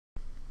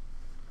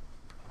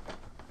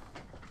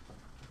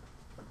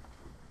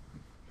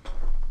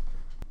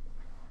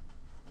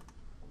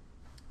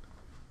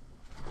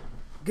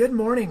Good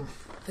morning.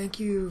 Thank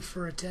you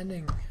for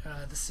attending.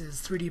 This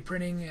is 3D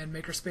Printing and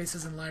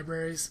Makerspaces and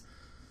Libraries.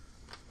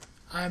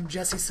 I'm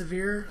Jesse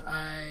Severe.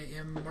 I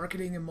am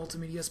Marketing and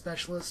Multimedia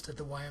Specialist at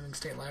the Wyoming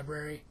State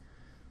Library.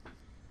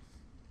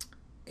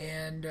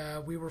 And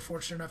we were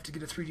fortunate enough to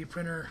get a 3D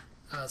printer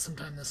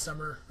sometime this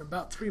summer,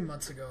 about 3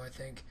 months ago, I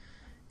think.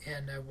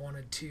 And I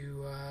wanted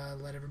to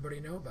let everybody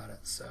know about it.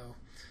 So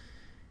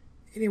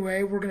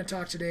anyway, we're going to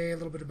talk today a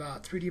little bit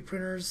about 3D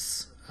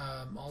printers,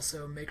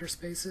 also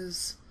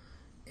makerspaces,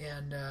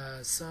 and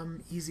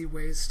some easy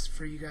ways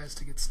for you guys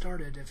to get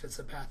started if it's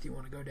a path you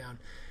want to go down.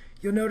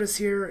 You'll notice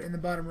here in the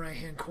bottom right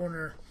hand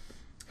corner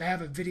I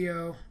have a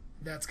video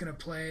that's going to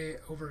play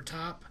over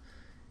top,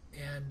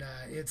 and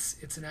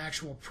it's an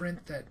actual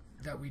print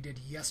that we did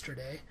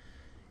yesterday,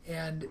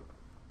 and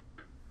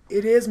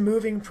it is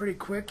moving pretty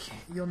quick.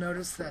 You'll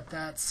notice that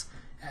that's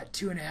at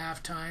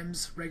 2.5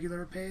 times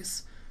regular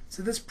pace.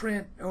 So this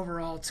print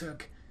overall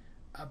took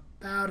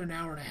about an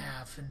hour and a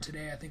half, and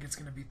today I think it's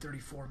going to be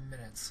 34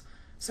 minutes.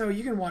 So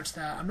you can watch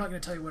that. I'm not going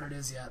to tell you what it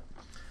is yet,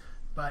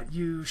 but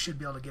you should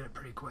be able to get it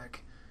pretty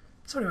quick.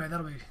 So anyway,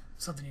 that'll be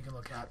something you can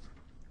look at.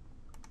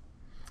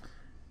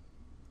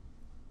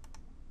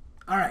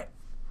 Alright,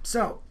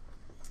 so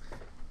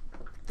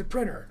the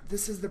printer.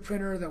 This is the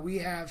printer that we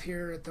have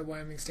here at the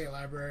Wyoming State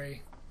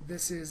Library.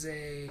 This is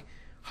a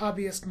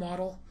hobbyist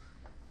model.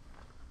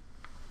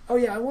 Oh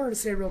yeah, I wanted to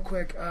say real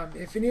quick,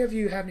 if any of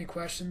you have any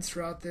questions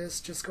throughout this,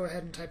 just go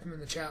ahead and type them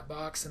in the chat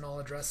box and I'll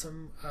address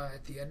them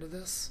at the end of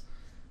this.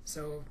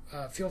 So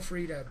feel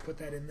free to put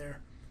that in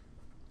there.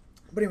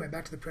 But anyway,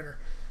 back to the printer.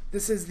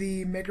 This is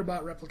the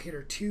MakerBot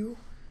Replicator 2.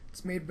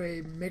 It's made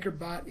by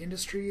MakerBot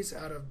Industries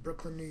out of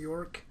Brooklyn, New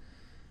York.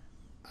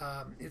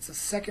 It's a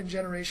second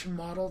generation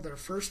model. Their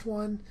first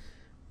one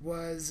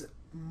was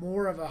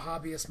more of a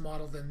hobbyist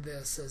model than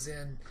this, as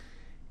in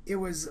it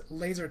was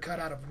laser cut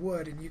out of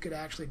wood, and you could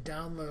actually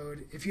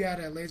download, if you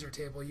had a laser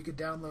table, you could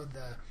download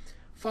the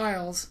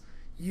files,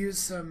 use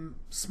some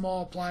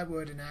small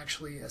plywood and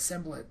actually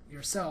assemble it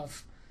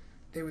yourself.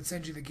 They would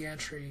send you the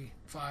gantry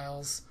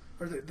files,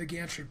 or the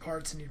gantry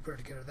parts, and you'd put it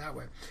together that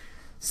way.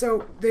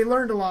 So they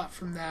learned a lot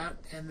from that,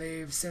 and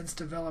they've since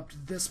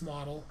developed this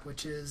model,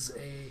 which is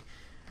a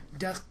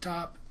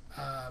desktop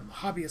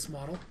hobbyist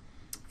model.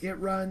 It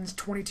runs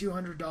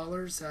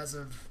 $2,200 as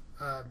of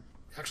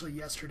actually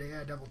yesterday.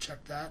 I double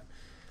checked that.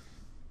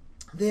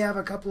 They have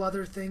a couple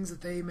other things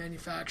that they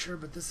manufacture,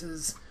 but this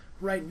is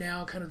right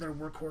now kind of their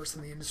workhorse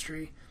in the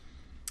industry.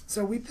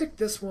 So we picked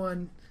this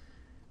one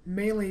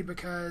mainly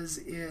because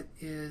it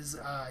is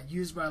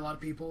used by a lot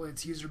of people.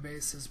 Its user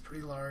base is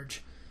pretty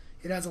large.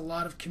 It has a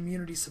lot of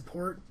community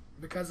support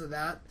because of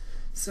that.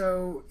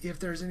 So if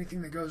there's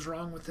anything that goes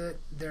wrong with it,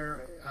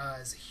 there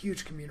is a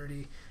huge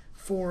community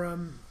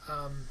forum,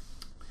 a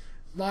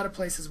lot of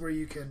places where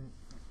you can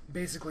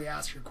basically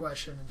ask your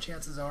question, and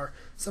chances are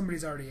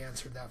somebody's already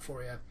answered that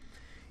for you.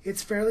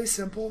 It's fairly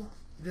simple.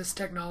 This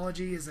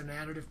technology is an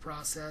additive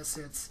process.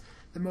 It's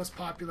the most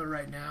popular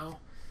right now.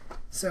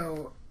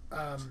 So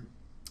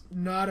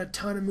not a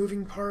ton of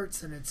moving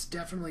parts, and it's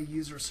definitely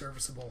user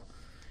serviceable.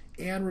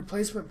 And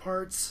replacement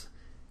parts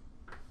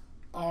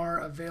are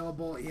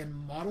available in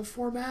model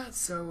format,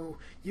 so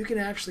you can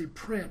actually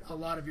print a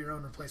lot of your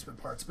own replacement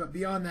parts. But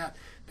beyond that,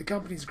 the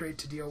company's great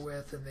to deal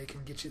with, and they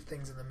can get you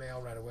things in the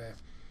mail right away.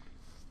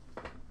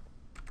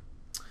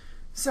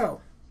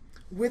 So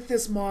with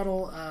this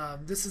model,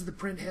 this is the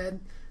print head.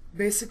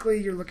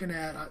 Basically, you're looking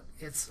at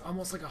it's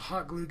almost like a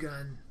hot glue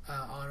gun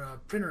on a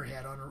printer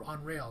head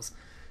on rails.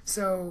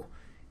 So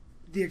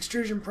the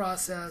extrusion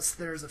process,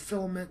 there's a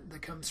filament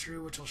that comes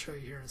through, which I'll show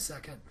you here in a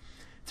second.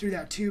 Through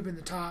that tube in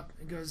the top,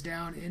 it goes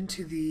down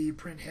into the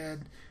print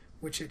head,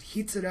 which it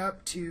heats it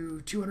up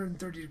to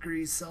 230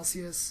 degrees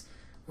Celsius,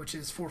 which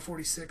is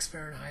 446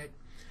 Fahrenheit.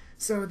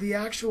 So the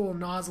actual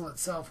nozzle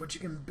itself, which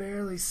you can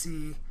barely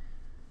see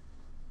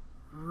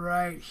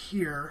right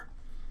here,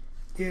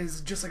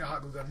 is just like a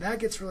hot glue gun. That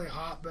gets really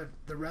hot, but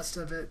the rest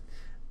of it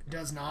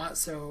does not.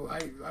 So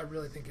I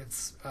really think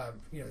it's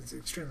it's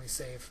extremely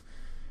safe.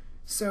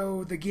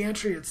 So the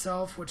gantry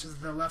itself, which is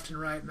the left and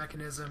right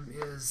mechanism,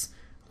 is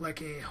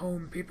like a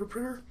home paper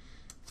printer,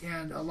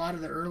 and a lot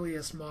of the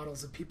earliest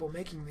models of people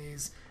making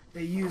these,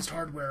 they used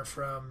hardware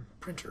from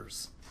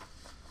printers.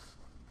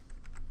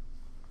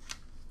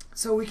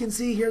 So we can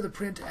see here the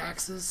print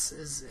axis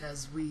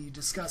as we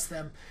discuss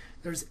them.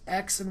 There's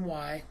X and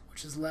Y,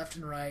 which is left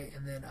and right,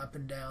 and then up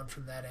and down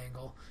from that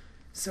angle.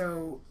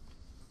 So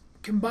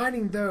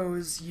combining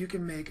those, you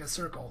can make a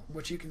circle,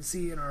 which you can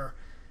see in our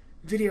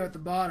video at the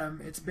bottom.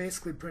 It's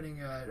basically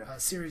printing a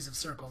series of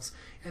circles.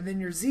 And then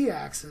your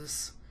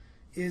Z-axis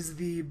is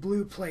the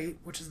blue plate,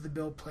 which is the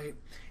build plate,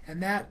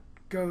 and that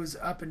goes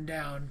up and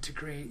down to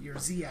create your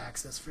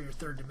Z-axis for your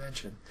third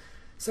dimension.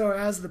 So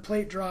as the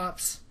plate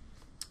drops,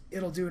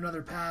 it'll do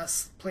another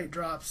pass, plate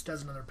drops,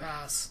 does another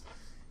pass,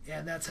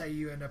 and that's how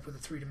you end up with a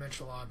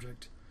three-dimensional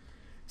object.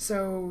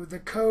 So the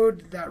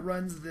code that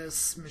runs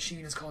this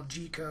machine is called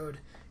G-code.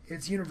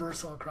 It's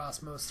universal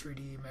across most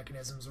 3D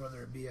mechanisms,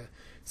 whether it be a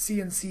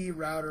CNC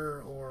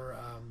router or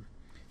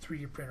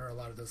 3D printer, a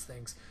lot of those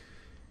things.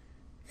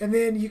 And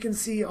then you can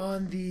see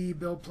on the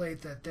build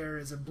plate that there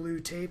is a blue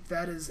tape.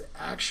 That is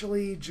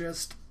actually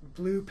just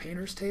blue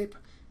painter's tape.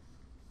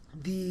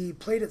 The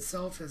plate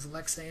itself is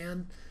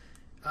Lexan.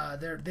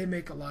 They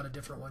make a lot of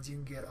different ones. You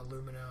can get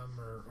aluminum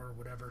or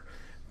whatever.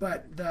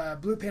 But the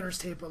blue painter's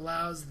tape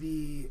allows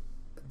the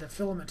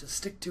filament to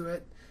stick to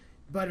it,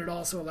 but it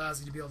also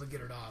allows you to be able to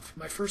get it off.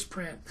 My first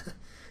print,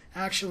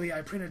 actually,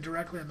 I printed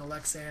directly on the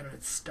Lexan and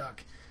it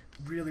stuck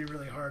really,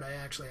 really hard. I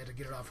actually had to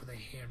get it off with a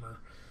hammer.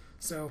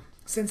 So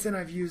since then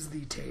I've used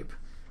the tape.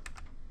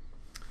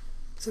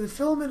 So the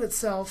filament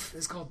itself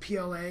is called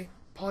PLA,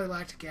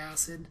 polylactic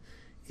acid.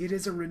 It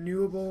is a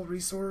renewable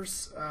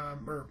resource,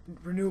 or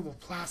renewable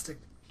plastic,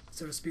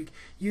 so to speak.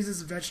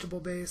 Uses a vegetable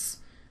base.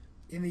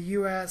 In the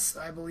U.S.,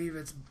 I believe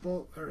it's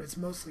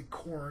mostly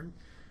corn,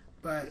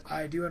 but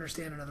I do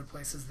understand in other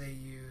places they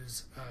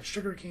use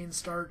sugarcane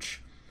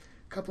starch,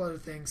 a couple other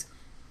things.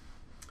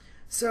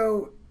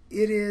 So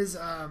it is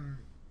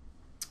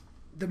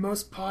the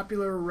most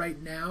popular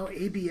right now.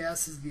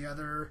 ABS is the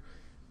other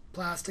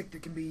plastic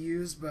that can be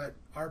used, but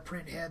our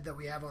print head that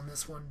we have on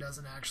this one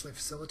doesn't actually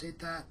facilitate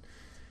that.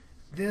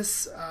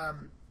 This,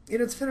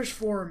 in its finished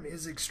form,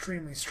 is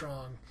extremely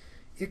strong.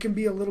 It can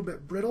be a little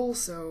bit brittle,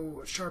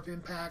 so sharp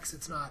impacts,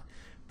 it's not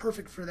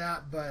perfect for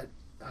that, but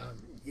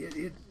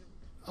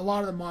a lot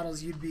of the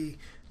models you'd be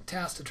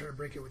tasked to try to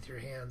break it with your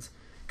hands.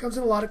 It comes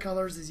in a lot of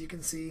colors, as you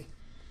can see.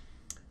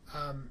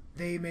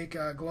 They make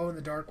a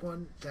glow-in-the-dark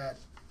one that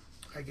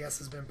I guess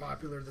has been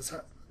popular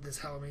this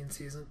Halloween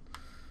season.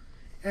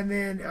 And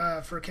then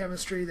for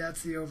chemistry,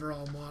 that's the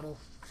overall model.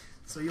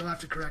 So you'll have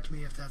to correct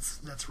me if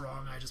that's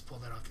wrong. I just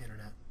pulled that off the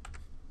internet.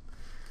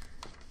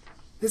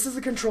 This is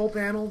the control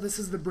panel. This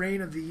is the brain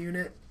of the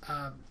unit,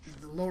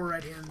 the lower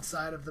right-hand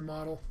side of the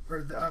model,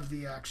 or of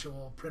the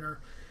actual printer.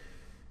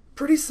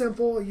 Pretty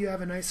simple. You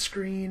have a nice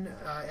screen,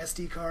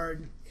 SD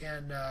card,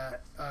 and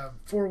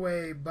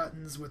 4-way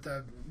buttons with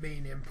a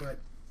main input.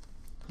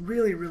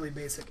 Really, really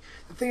basic.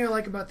 The thing I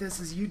like about this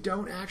is you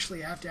don't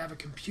actually have to have a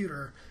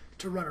computer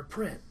to run a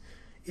print.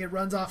 It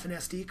runs off an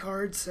SD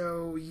card,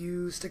 so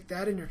you stick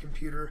that in your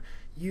computer,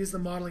 use the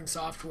modeling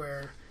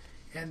software,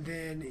 and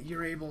then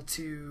you're able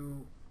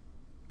to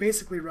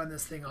basically run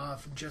this thing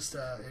off just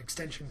an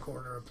extension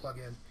cord or a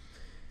plug-in.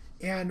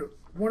 And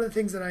one of the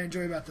things that I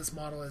enjoy about this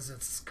model is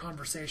it's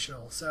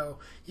conversational. So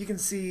you can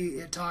see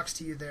it talks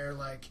to you there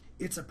like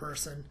it's a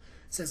person.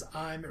 It says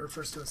I'm, it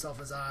refers to itself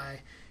as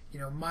I,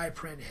 my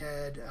print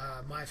head,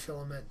 my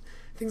filament,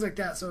 things like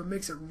that. So it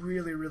makes it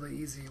really, really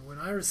easy. When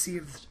I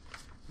received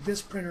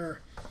this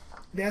printer,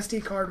 the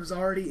SD card was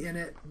already in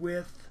it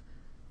with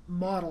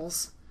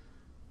models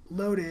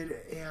loaded,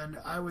 and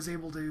I was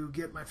able to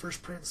get my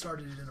first print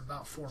started in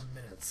about 4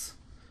 minutes.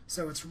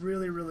 So it's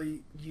really,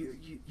 really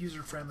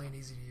user-friendly and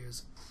easy to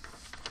use.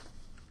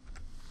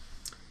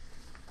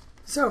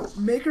 So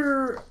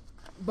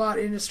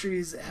MakerBot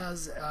Industries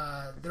has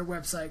their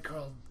website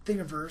called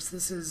Thingiverse.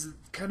 This is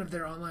kind of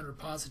their online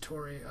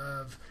repository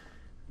of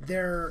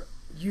their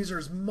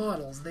users'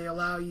 models. They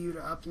allow you to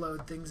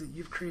upload things that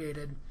you've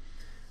created,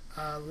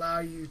 allow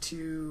you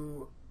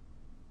to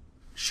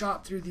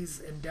shop through these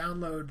and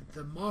download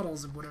the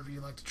models of whatever you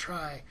like to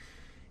try,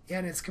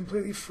 and it's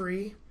completely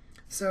free.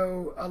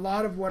 So a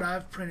lot of what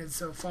I've printed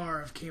so far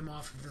have came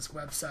off of this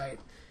website,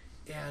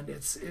 and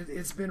it's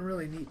been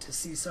really neat to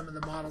see some of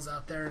the models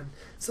out there and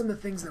some of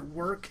the things that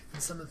work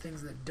and some of the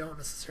things that don't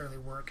necessarily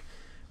work.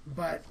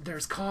 But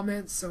there's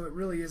comments, so it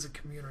really is a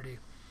community.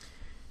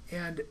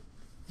 And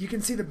you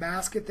can see the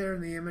basket there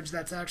in the image.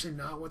 That's actually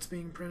not what's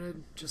being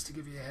printed, just to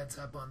give you a heads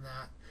up on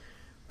that.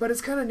 But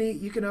it's kind of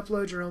neat. You can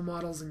upload your own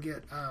models and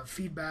get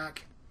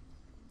feedback.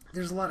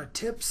 There's a lot of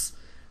tips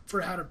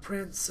for how to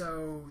print.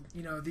 So,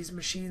 these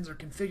machines are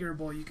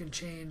configurable. You can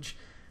change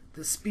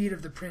the speed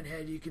of the print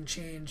head. You can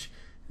change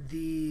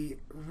the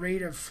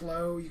rate of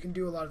flow. You can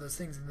do a lot of those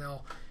things, and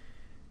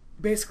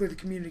basically the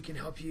community can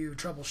help you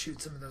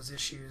troubleshoot some of those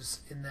issues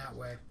in that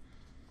way.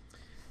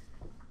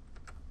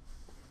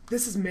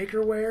 This is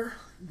Makerware.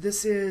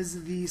 This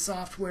is the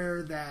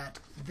software that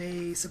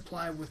they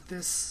supply with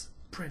this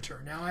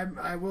printer. Now,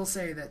 I will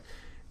say that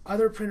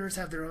other printers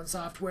have their own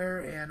software,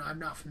 and I'm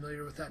not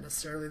familiar with that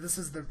necessarily. This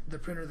is the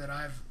printer that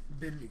I've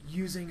been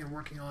using and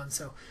working on,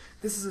 so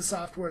this is a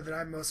software that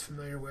I'm most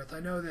familiar with. I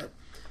know that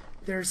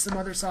there's some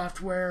other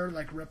software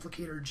like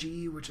Replicator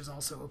G, which is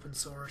also open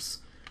source.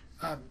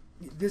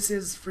 This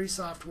is free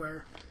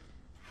software.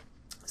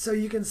 So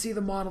you can see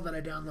the model that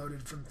I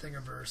downloaded from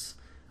Thingiverse.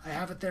 I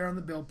have it there on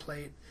the build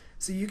plate.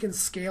 So you can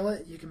scale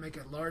it, you can make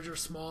it larger,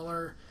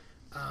 smaller,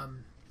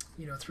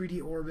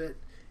 3D orbit,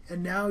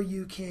 and now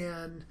you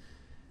can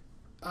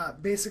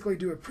basically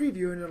do a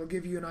preview, and it'll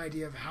give you an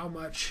idea of how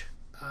much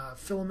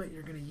filament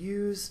you're going to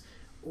use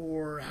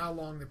or how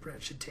long the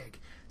print should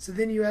take. So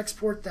then you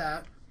export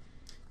that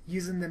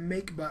using the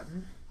Make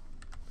button,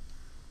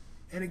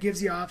 and it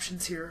gives you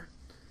options here.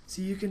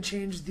 So you can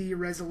change the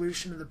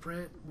resolution of the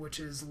print, which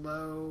is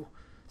low,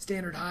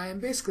 standard, high,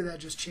 and basically that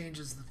just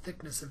changes the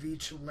thickness of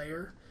each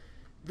layer.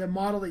 The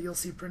model that you'll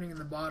see printing in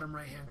the bottom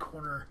right hand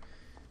corner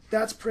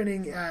that's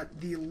printing at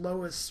the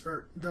lowest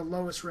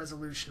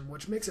resolution,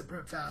 which makes it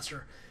print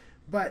faster.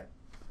 But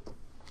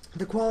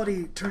the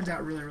quality turns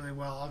out really, really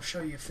well. I'll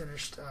show you a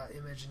finished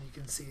image, and you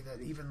can see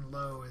that even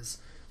low is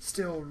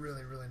still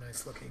really, really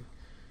nice looking.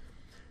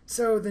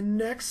 So the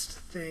next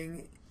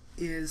thing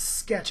is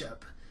SketchUp.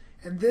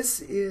 And this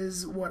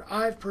is what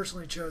I've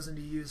personally chosen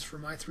to use for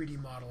my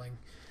 3D modeling.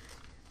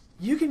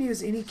 You can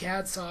use any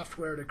CAD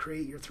software to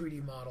create your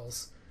 3D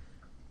models.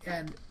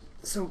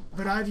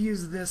 But I've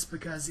used this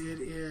because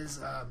it is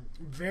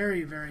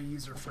very, very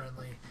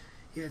user-friendly.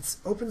 It's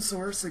open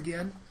source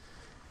again.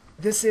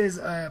 This is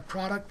a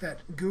product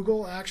that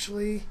Google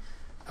actually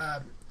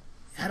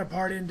had a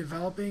part in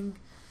developing.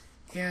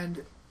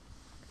 And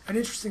an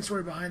interesting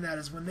story behind that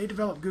is when they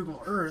developed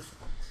Google Earth,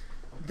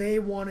 they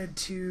wanted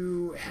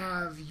to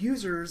have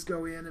users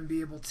go in and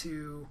be able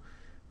to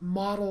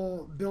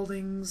model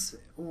buildings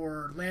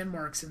or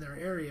landmarks in their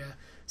area,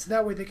 so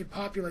that way they could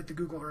populate the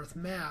Google Earth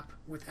map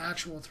with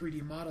actual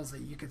 3D models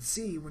that you could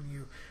see when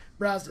you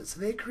browsed it. So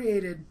they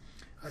created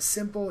a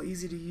simple,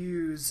 easy to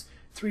use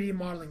 3D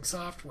modeling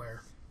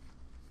software.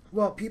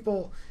 Well,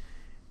 people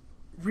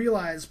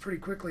realized pretty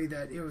quickly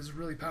that it was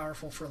really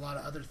powerful for a lot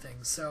of other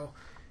things. So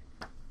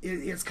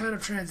it's kind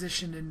of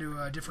transitioned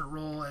into a different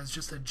role as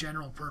just a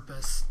general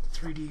purpose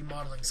 3D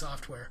modeling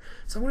software.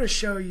 So I'm going to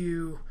show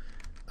you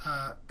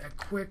a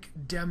quick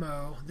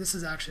demo. This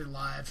is actually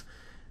live.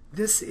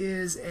 This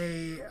is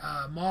a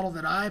model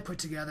that I put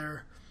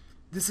together.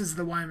 This is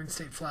the Wyoming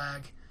state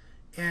flag.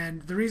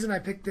 And the reason I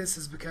picked this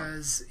is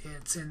because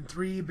it's in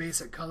 3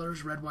 basic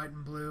colors, red, white,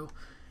 and blue.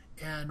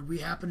 And we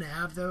happen to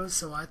have those,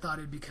 so I thought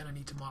it'd be kind of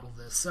neat to model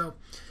this. So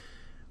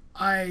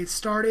I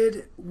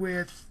started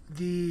with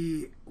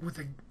a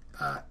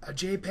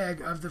JPEG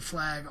of the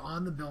flag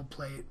on the build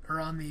plate, or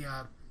on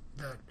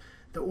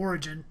the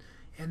origin,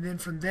 and then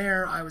from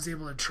there I was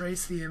able to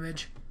trace the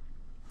image.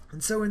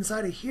 And so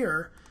inside of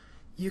here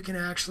you can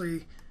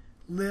actually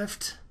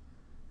lift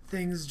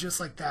things just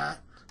like that,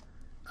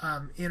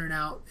 in and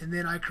out, and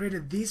then I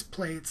created these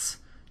plates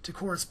to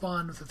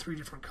correspond with the 3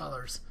 different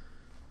colors.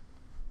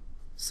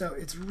 So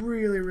it's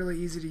really, really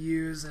easy to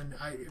use, and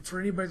for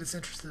anybody that's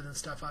interested in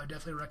stuff, I would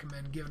definitely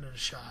recommend giving it a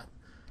shot.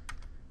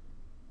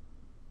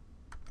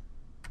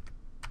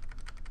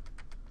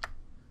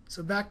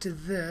 So back to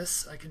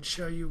this, I can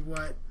show you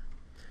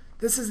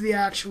this is the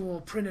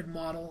actual printed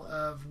model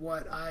of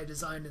what I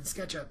designed in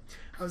SketchUp.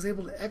 I was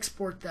able to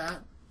export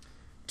that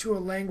to a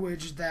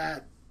language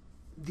that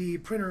the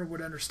printer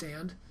would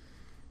understand,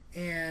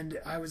 and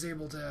I was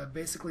able to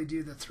basically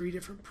do the 3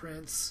 different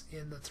prints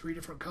in the 3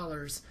 different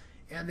colors,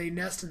 and they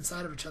nest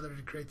inside of each other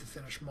to create the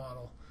finished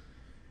model.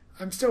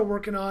 I'm still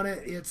working on it.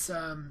 It's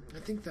I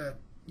think that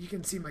you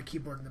can see my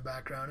keyboard in the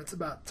background. It's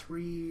about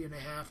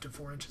 3.5 to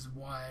 4 inches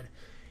wide.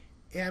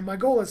 And my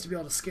goal is to be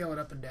able to scale it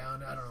up and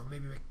down. I don't know,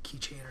 maybe make a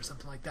keychain or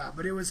something like that.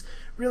 But it was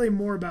really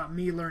more about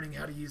me learning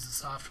how to use the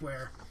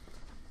software.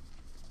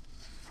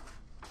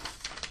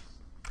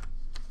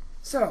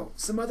 So,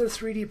 some other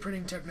 3D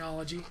printing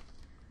technology.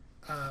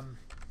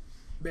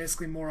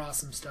 Basically more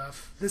awesome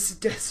stuff. This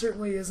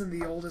certainly isn't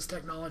the oldest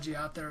technology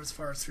out there as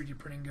far as 3D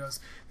printing goes.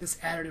 This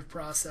additive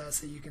process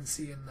that you can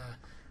see in the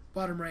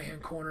bottom right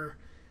hand corner.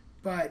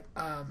 But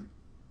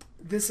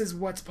this is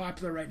what's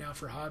popular right now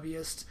for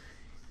hobbyists.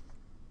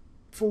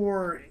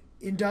 For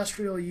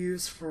industrial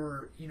use,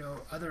 for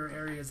other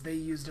areas, they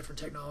use different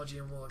technology,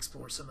 and we'll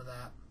explore some of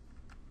that.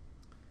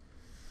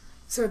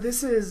 So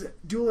this is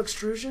dual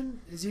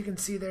extrusion. As you can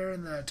see there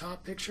in the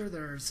top picture,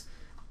 there's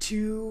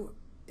 2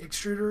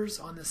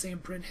 extruders on the same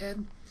print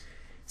head.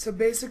 So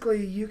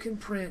basically you can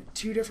print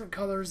 2 different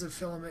colors of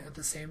filament at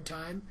the same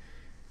time.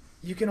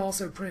 You can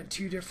also print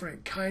 2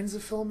 different kinds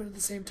of filament at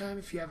the same time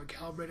if you have it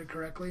calibrated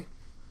correctly.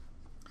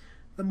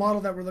 The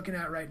model that we're looking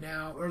at right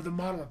now, or the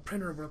model of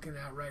printer we're looking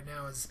at right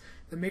now, is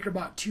the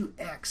MakerBot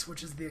 2X,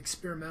 which is the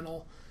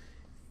experimental,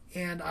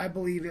 and I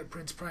believe it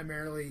prints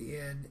primarily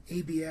in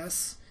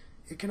ABS.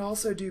 It can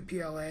also do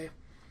PLA,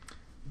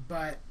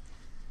 but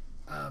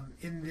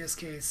in this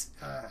case,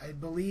 I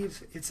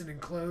believe it's an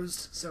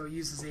enclosed, so it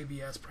uses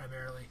ABS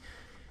primarily.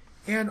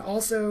 And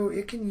also,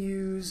 it can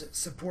use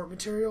support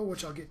material,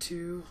 which I'll get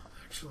to.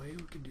 Actually,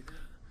 we can do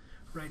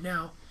that right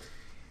now.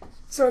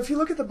 So if you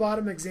look at the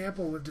bottom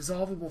example with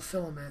dissolvable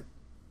filament,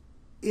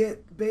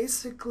 it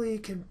basically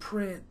can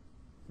print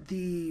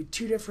the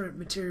 2 different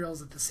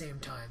materials at the same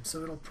time.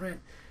 So it'll print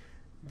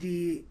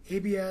the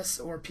ABS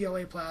or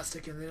PLA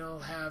plastic, and then it'll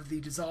have the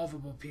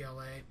dissolvable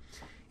PLA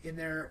in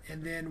there,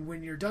 and then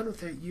when you're done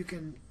with it, you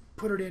can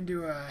put it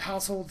into a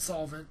household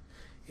solvent.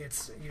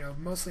 It's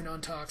mostly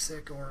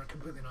non-toxic, or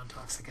completely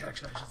non-toxic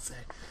actually I should say.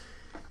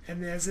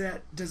 And as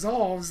that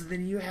dissolves,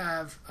 then you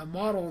have a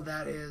model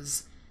that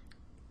is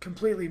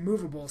completely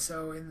movable.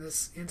 So in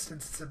this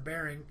instance it's a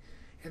bearing,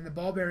 and the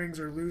ball bearings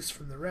are loose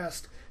from the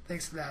rest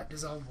thanks to that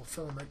dissolvable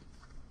filament.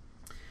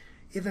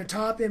 In the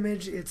top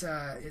image, it's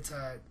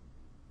a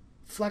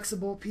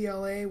flexible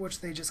PLA,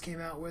 which they just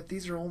came out with.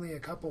 These are only a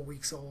couple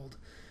weeks old,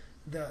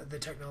 the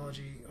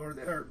technology, or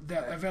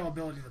the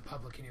availability to the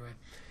public anyway.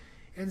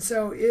 And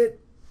so it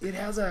it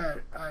has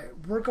a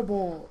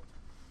workable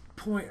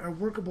point or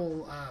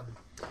workable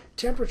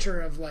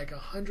temperature of like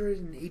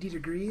 180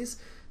 degrees.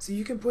 So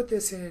you can put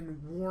this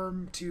in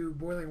warm to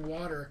boiling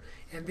water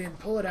and then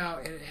pull it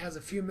out, and it has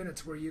a few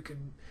minutes where you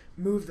can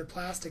move the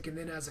plastic, and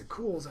then as it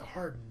cools, it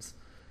hardens.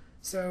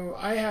 So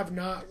I have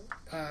not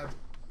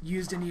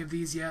used any of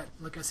these yet.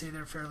 Like I say,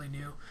 they're fairly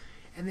new.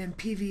 And then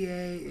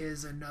PVA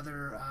is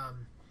another,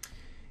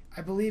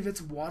 I believe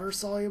it's water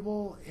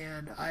soluble,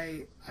 and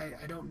I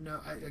don't know.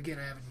 Again,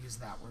 I haven't used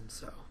that one.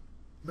 So,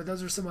 but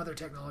those are some other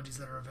technologies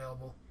that are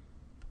available.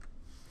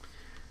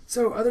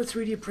 So other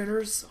 3D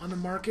printers on the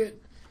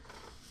market.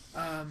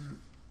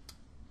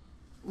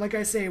 Like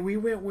I say, we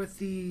went with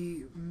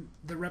the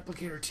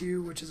Replicator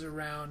 2, which is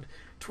around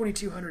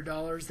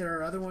 $2,200. There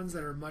are other ones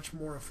that are much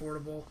more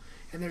affordable,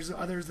 and there's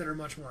others that are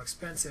much more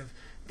expensive.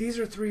 These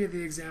are three of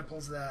the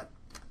examples that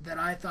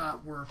I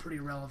thought were pretty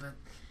relevant.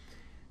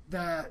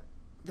 The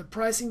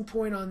pricing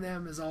point on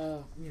them is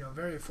all,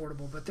 very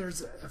affordable, but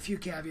there's a few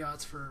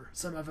caveats for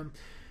some of them.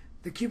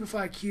 The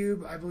Cubify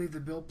Cube, I believe the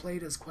build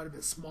plate is quite a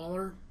bit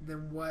smaller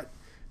than what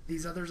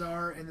these others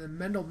are, and the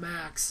Mendel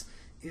Max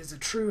is a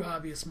true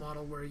hobbyist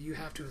model where you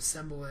have to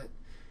assemble it.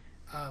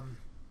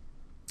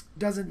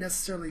 Doesn't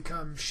necessarily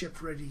come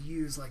shipped ready to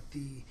use like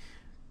the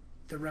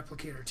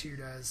Replicator 2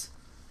 does.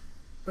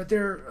 But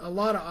there are a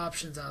lot of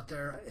options out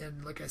there,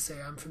 and like I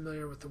say, I'm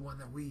familiar with the one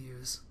that we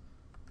use.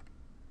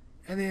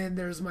 And then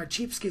there's my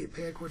cheapskate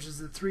pick, which is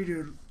the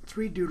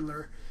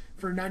 3Doodler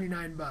for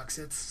 99 bucks.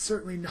 It's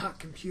certainly not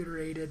computer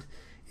aided.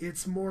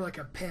 It's more like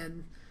a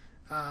pen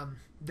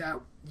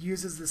that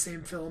uses the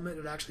same filament.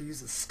 It actually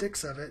uses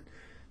sticks of it.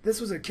 This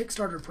was a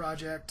Kickstarter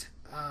project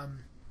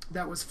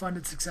that was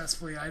funded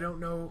successfully. I don't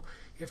know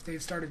if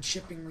they've started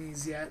shipping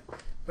these yet,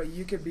 but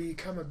you could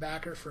become a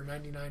backer for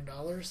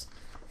 $99.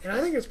 And I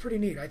think it's pretty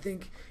neat. I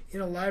think in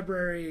a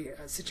library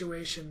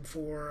situation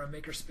for a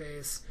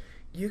makerspace,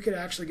 you could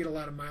actually get a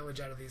lot of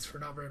mileage out of these for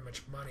not very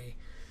much money.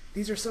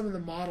 These are some of the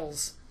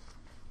models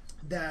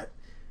that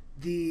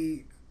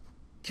the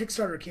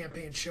Kickstarter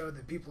campaign showed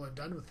that people have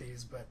done with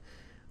these, but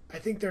I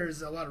think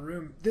there's a lot of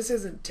room. This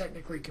isn't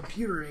technically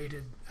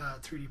computer-aided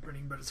 3D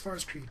printing, but as far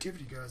as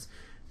creativity goes,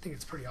 I think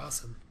it's pretty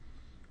awesome.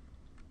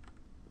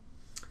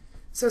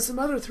 So some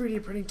other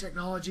 3D printing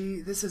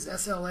technology. This is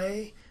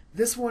SLA.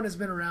 This one has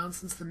been around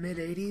since the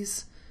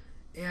mid-'80s,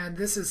 and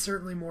this is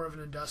certainly more of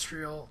an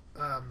industrial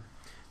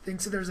thing.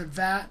 So there's a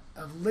vat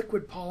of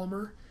liquid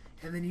polymer,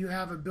 and then you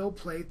have a build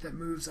plate that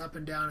moves up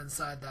and down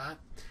inside that.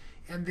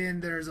 And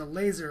then there's a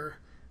laser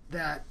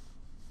that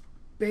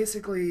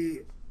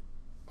basically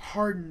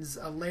hardens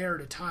a layer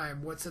at a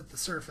time what's at the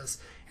surface,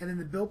 and then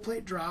the build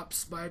plate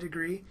drops by a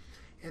degree,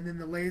 and then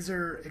the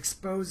laser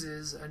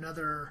exposes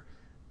another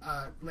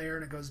layer,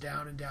 and it goes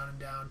down and down and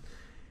down.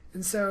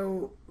 And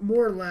so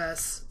more or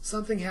less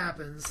something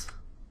happens,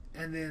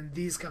 and then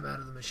these come out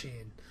of the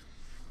machine.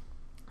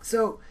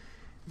 So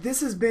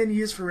this has been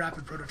used for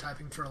rapid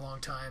prototyping for a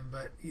long time,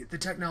 but the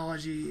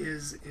technology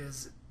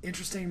is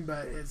interesting,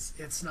 but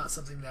it's not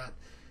something that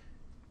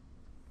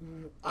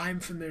I'm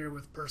familiar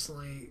with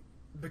personally,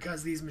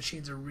 because these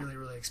machines are really,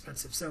 really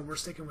expensive. So we're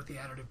sticking with the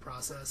additive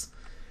process.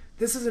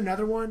 This is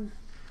another one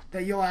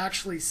that you'll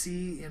actually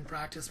see in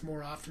practice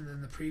more often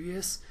than the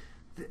previous,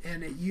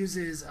 and it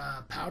uses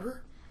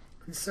powder.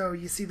 And so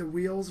you see the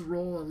wheels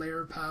roll a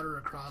layer of powder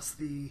across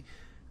the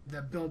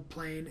build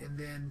plane, and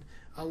then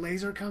a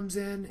laser comes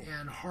in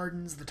and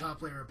hardens the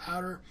top layer of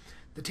powder.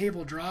 The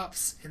table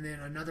drops, and then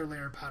another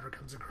layer of powder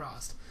comes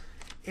across.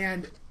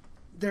 And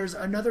there's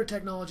another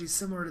technology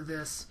similar to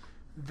this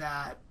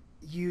that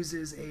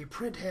uses a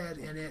print head,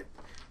 and it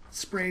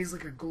sprays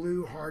like a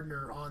glue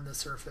hardener on the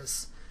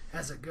surface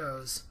as it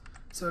goes.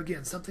 So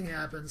again, something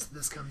happens,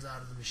 this comes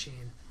out of the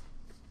machine.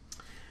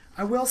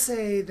 I will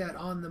say that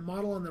on the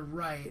model on the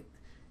right,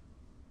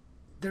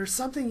 there's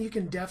something you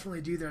can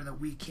definitely do there that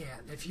we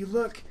can't. If you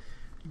look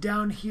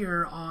down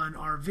here on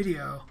our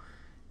video,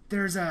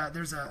 there's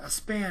a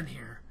span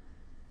here,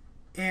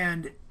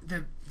 and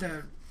the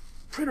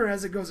printer,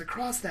 as it goes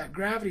across that,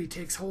 gravity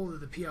takes hold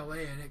of the PLA,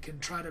 and it can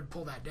try to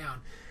pull that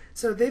down.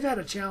 So they've had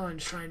a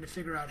challenge trying to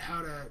figure out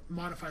how to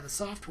modify the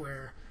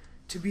software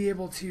to be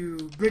able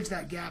to bridge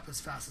that gap as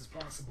fast as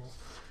possible,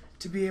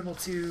 to be able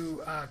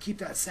to keep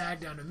that sag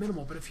down to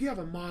minimal. But if you have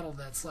a model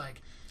that's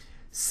like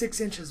 6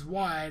 inches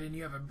wide and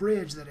you have a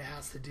bridge that it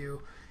has to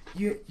do,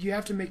 you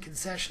have to make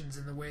concessions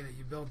in the way that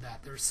you build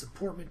that. There's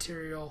support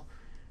material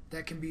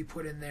that can be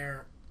put in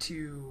there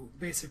to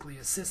basically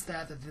assist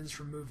that then's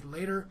removed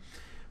later.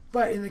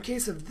 But in the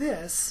case of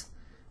this,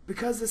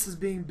 because this is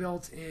being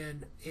built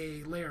in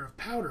a layer of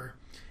powder,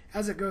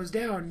 as it goes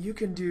down, you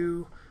can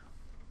do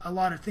a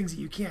lot of things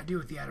that you can't do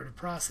with the additive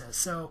process.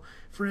 So,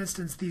 for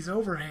instance, these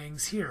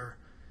overhangs here,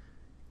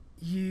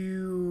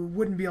 you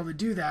wouldn't be able to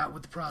do that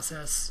with the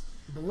process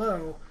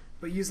below,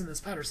 but using this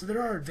powder. So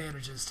there are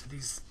advantages to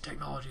these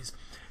technologies.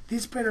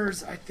 These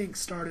printers, I think,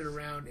 started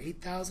around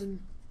 $8,000.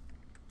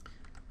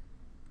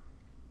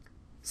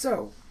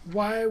 So,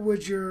 why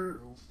would your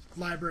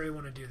library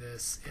want to do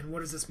this, and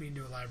what does this mean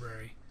to a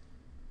library?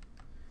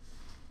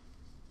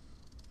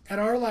 At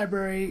our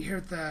library here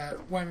at the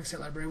Wyoming State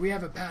Library, we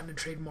have a patent and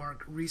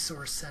trademark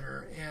resource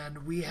center,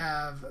 and we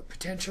have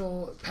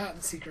potential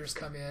patent seekers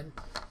come in,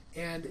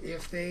 and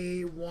if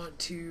they want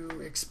to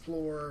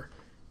explore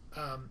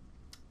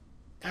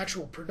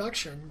actual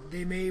production,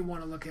 they may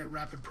want to look at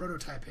rapid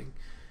prototyping,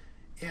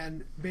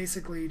 and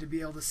basically to be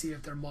able to see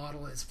if their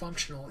model is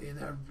functional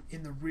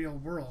in the real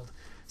world.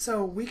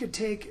 So we could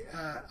take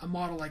a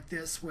model like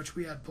this, which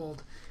we had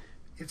pulled.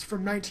 It's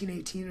from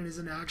 1918 and is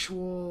an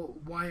actual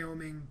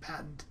Wyoming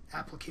patent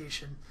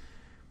application.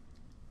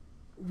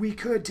 We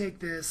could take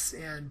this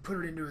and put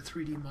it into a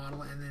 3D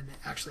model and then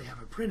actually have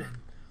it printed.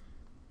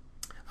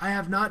 I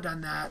have not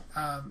done that.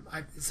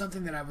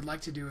 Something that I would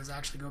like to do is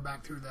actually go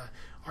back through the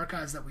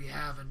archives that we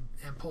have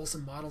and pull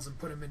some models and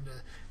put them into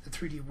the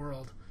 3D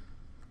world.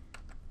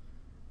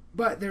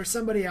 But there's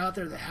somebody out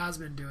there that has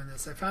been doing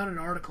this. I found an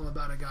article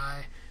about a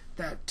guy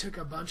that took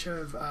a bunch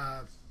of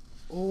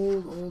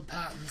old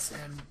patents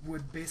and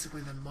would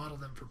basically then model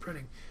them for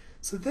printing.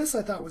 So this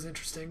I thought was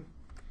interesting.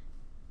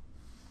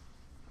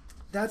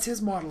 That's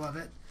his model of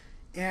it,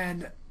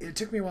 and it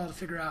took me a while to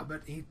figure out,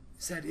 but he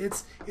said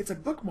it's a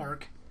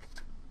bookmark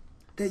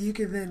that you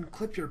can then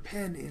clip your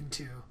pen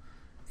into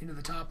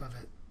the top of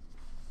it.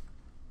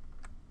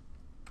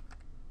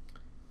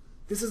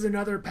 This is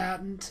another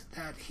patent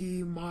that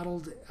he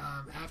modeled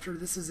after.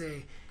 This is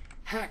a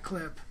hat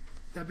clip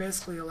that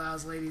basically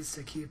allows ladies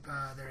to keep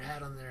their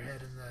hat on their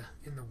head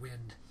in the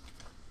wind.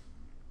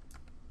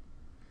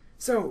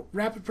 So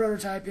rapid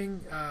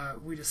prototyping,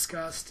 we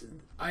discussed.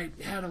 I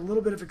had a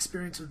little bit of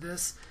experience with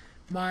this.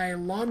 My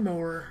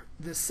lawnmower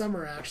this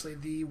summer, actually,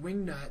 the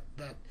wing nut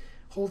that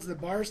holds the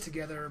bars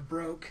together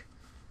broke,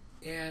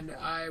 and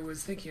I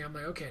was thinking, I'm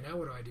like, okay, now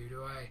what do I do?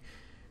 Do I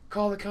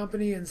call the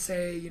company and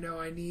say,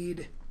 I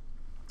need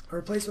a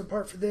replacement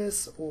part for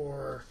this,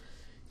 or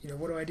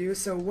what do I do?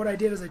 So what I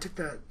did is I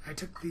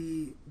took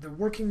the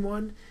working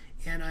one,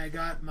 and I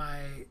got my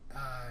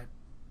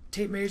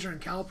tape measure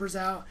and calipers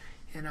out,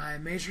 and I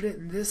measured it,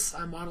 and this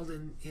I modeled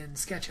in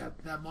SketchUp.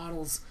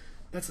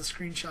 That's a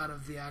screenshot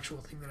of the actual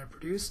thing that I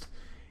produced,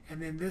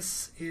 and then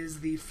this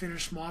is the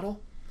finished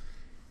model,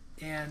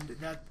 and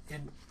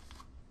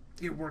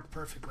it worked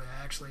perfectly.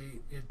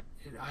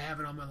 I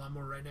have it on my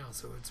lawnmower right now,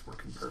 so it's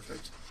working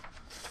perfect.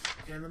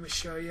 And let me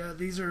show you.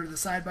 These are the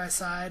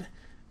side-by-side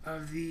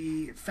of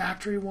the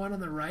factory one on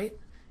the right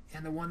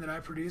and the one that I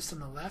produced on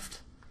the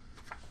left.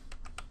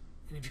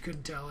 And if you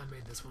couldn't tell, I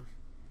made this one.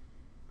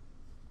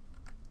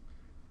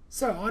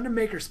 So, on to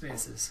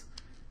makerspaces.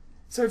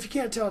 So if you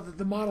can't tell,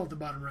 the model at the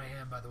bottom right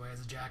hand, by the way,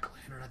 is a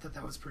jack-o'-lantern. I thought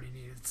that was pretty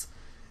neat. It's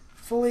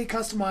fully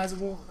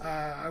customizable.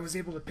 I was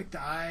able to pick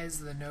the eyes,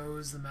 the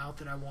nose, the mouth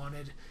that I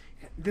wanted.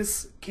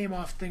 This came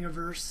off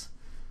Thingiverse.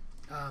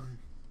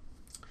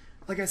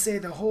 Like I say,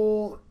 the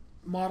whole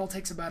model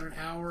takes about an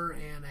hour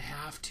and a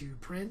half to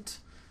print,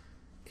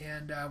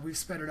 and we've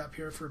sped it up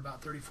here for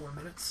about 34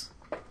 minutes.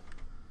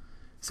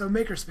 So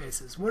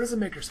makerspaces. What is a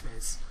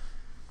makerspace?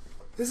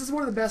 This is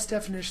one of the best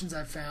definitions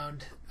I've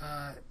found.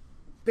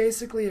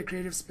 Basically a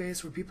creative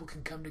space where people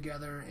can come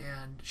together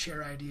and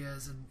share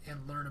ideas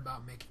and learn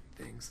about making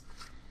things.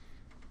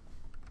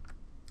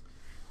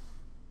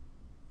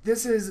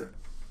 This is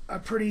a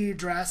pretty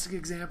drastic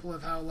example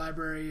of how a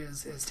library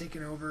has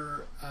taken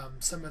over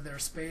some of their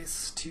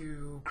space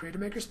to create a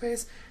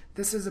makerspace.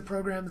 This is a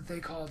program that they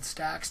called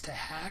Stacks to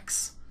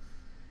Hacks,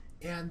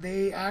 and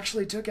they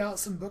actually took out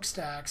some book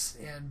stacks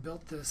and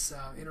built this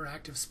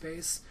interactive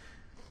space.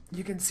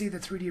 You can see the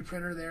 3D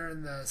printer there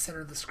in the center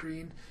of the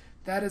screen.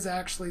 That is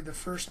actually the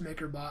first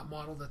MakerBot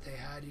model that they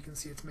had. You can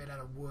see it's made out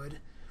of wood.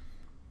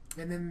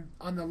 And then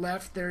on the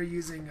left, they're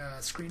using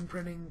a screen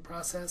printing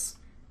process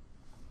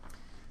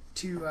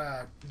to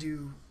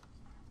do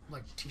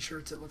like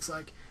t-shirts, it looks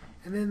like.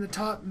 And then the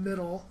top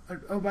middle,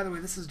 oh, by the way,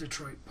 this is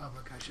Detroit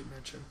Public, I should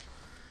mention.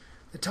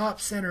 The top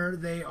center,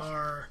 they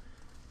are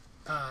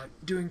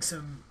doing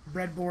some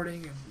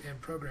breadboarding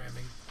and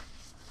programming.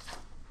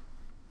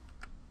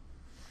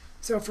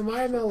 So from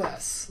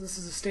IMLS, this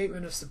is a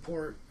statement of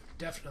support,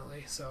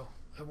 definitely, so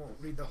I won't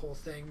read the whole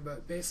thing,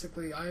 but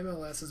basically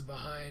IMLS is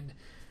behind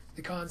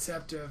the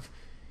concept of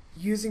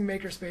using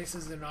makerspaces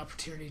as an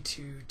opportunity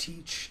to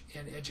teach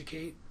and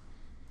educate,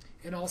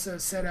 and also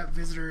set up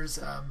visitors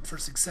for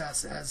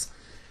success, as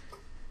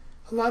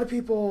a lot of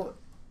people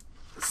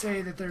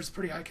say that there's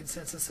pretty high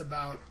consensus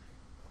about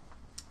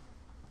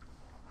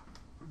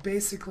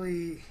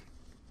basically,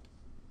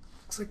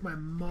 looks like my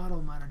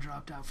model might have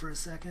dropped out for a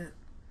second.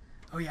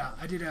 Oh yeah,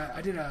 I did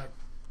a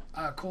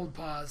cold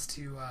pause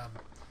to,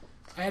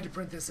 I had to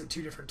print this at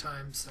 2 different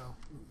times, so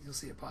you'll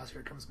see it pause here,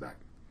 it comes back.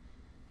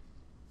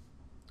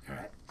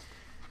 Alright.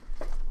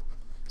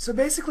 So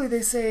basically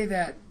they say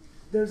that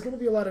there's going to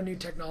be a lot of new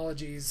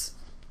technologies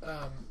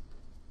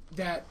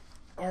that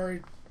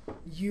our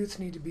youth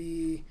need to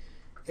be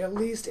at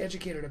least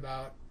educated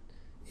about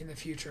in the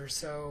future.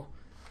 So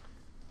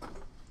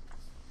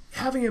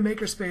having a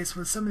makerspace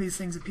with some of these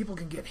things that people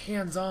can get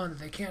hands-on that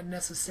they can't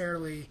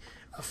necessarily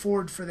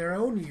afford for their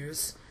own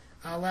use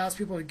allows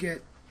people to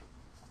get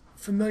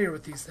familiar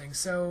with these things.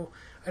 So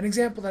an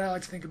example that I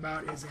like to think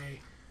about is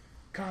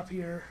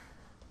copier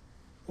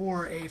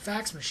or a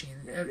fax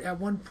machine. At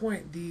one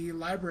point, the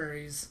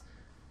libraries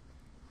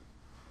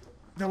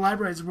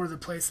were the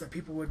place that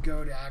people would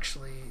go to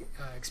actually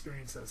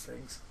experience those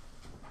things.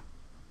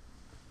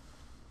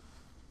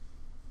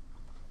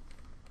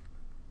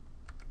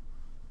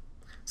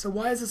 So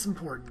why is this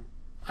important?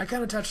 I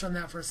kind of touched on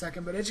that for a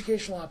second, but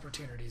educational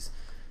opportunities.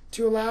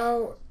 To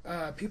allow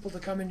people to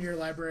come into your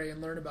library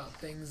and learn about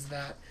things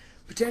that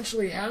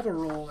potentially have a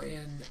role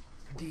in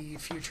the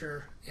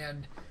future,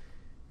 and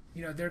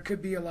there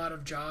could be a lot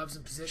of jobs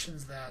and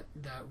positions that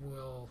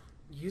will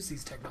use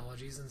these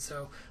technologies, and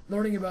so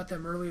learning about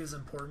them early is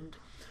important.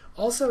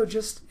 Also,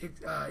 just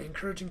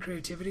encouraging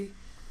creativity,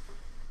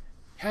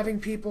 having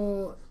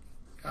people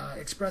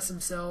express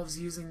themselves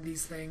using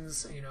these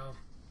things,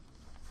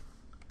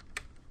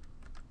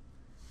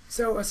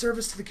 So a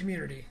service to the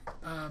community.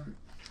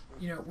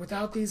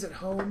 Without these at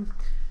home,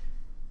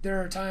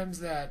 there are times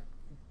that,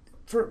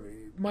 for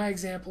my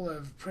example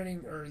of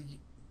printing or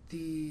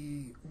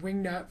the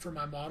wing nut for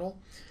my model,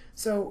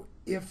 so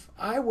if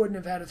I wouldn't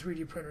have had a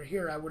 3D printer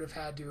here, I would have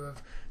had to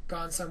have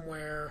gone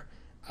somewhere,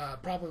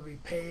 probably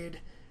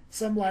paid.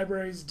 Some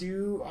libraries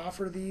do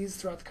offer these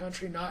throughout the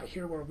country, not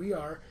here where we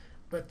are,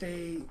 but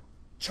they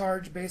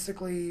charge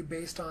basically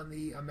based on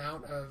the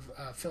amount of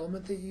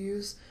filament that you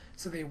use,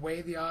 so they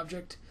weigh the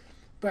object.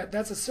 But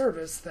that's a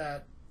service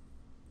that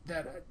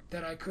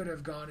I could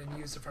have gone and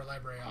used if our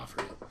library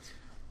offered it.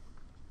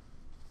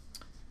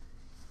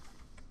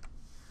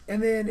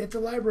 And then if the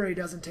library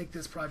doesn't take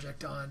this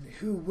project on,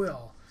 who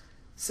will?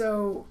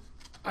 So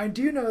I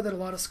do know that a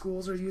lot of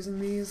schools are using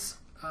these,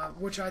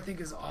 which I think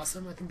is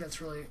awesome. I think that's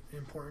really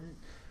important.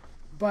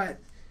 But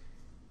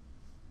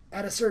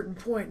at a certain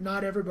point,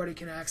 not everybody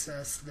can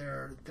access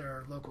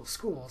their local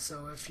school.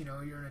 So if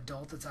you're an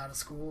adult that's out of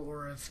school,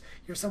 or if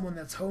you're someone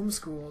that's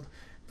homeschooled,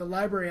 the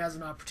library has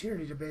an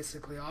opportunity to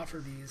basically offer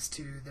these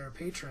to their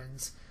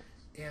patrons.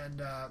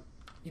 And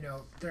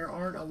there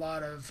aren't a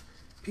lot of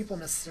people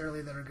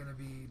necessarily that are going to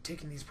be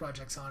taking these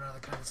projects on out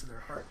of the kindness of their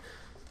heart.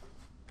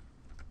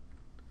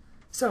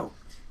 So,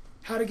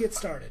 how to get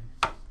started?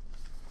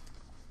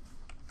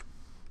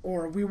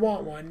 Or we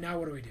want one, now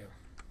what do we do?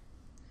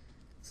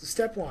 So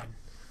step one,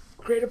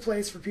 create a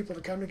place for people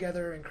to come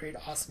together and create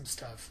awesome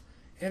stuff.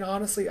 And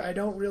honestly, I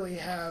don't really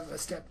have a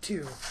step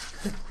two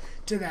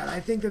to that. I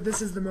think that this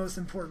is the most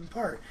important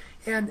part.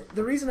 And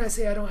the reason I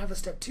say I don't have a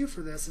step two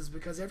for this is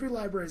because every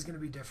library is going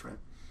to be different.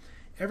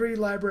 Every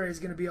library is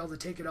going to be able to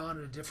take it on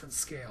at a different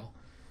scale.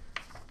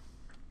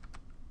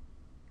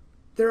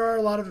 There are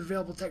a lot of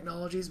available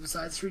technologies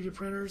besides 3D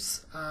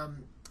printers.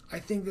 I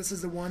think this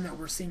is the one that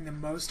we're seeing the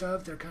most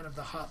of. They're kind of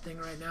the hot thing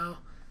right now.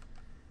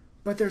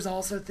 But there's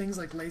also things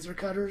like laser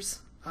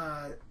cutters.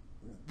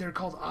 They're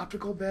called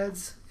optical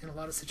beds in a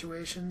lot of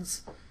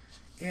situations.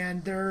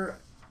 And they're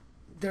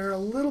a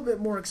little bit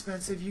more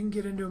expensive. You can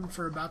get into them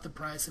for about the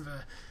price of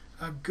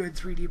a good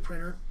 3D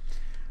printer.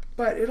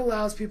 But it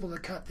allows people to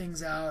cut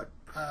things out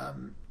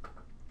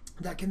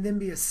that can then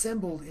be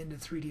assembled into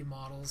 3D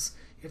models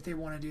if they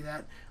want to do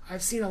that.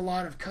 I've seen a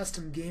lot of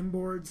custom game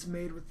boards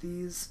made with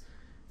these,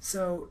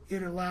 so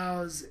it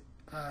allows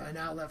an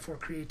outlet for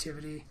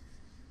creativity.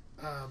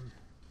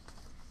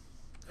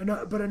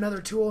 But another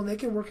tool, and they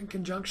can work in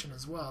conjunction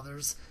as well.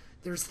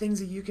 There's things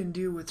that you can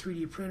do with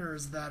 3D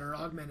printers that are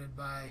augmented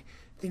by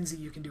things that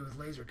you can do with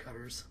laser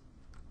cutters.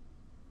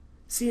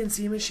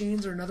 CNC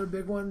machines are another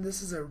big one.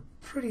 This is a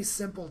pretty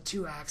simple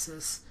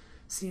 2-axis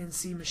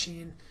CNC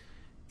machine.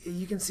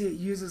 You can see it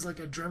uses like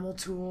a Dremel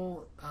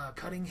tool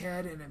cutting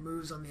head, and it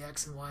moves on the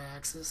X and Y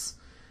axis.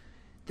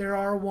 There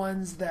are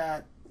ones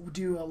that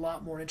do a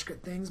lot more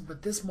intricate things,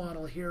 but this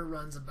model here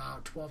runs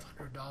about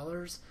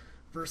 $1,200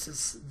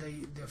 versus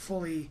the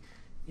fully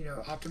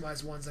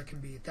optimized ones that can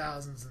be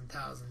thousands and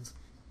thousands.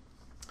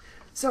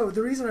 So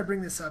the reason I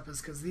bring this up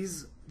is because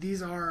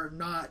these are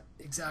not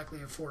exactly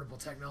affordable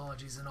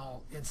technologies in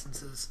all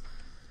instances.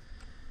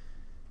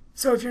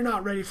 So if you're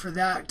not ready for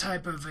that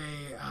type of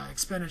a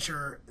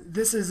expenditure,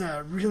 this is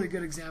a really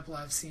good example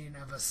I've seen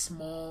of a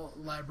small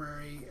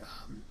library.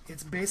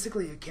 It's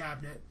basically a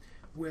cabinet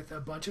with a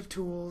bunch of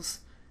tools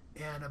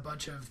and a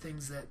bunch of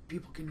things that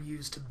people can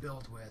use to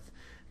build with.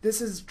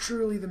 This is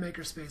truly the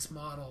makerspace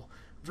model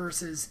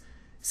versus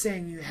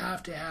saying you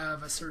have to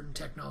have a certain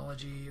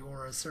technology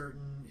or a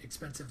certain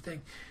expensive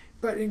thing.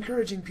 But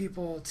encouraging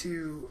people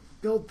to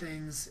build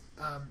things,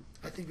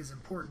 I think, is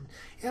important.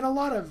 And a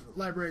lot of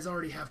libraries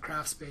already have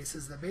craft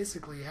spaces that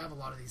basically have a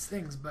lot of these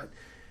things. But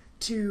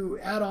to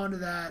add on to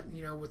that,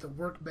 with a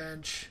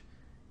workbench,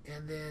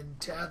 and then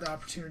to add the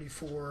opportunity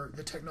for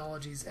the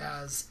technologies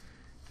as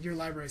your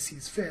library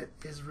sees fit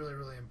is really,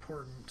 really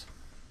important.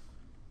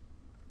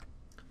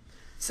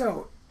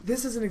 So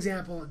this is an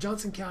example.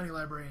 Johnson County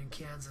Library in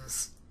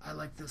Kansas. I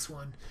like this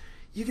one.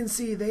 You can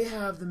see they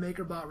have the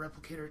MakerBot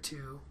Replicator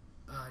 2,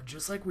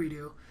 just like we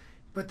do,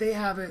 but they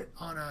have it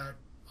on a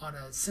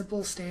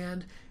simple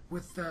stand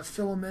with the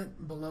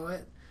filament below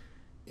it.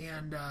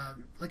 And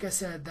like I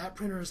said, that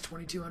printer is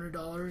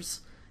 $2,200,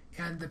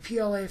 and the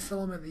PLA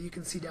filament that you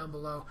can see down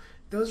below,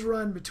 those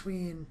run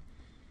between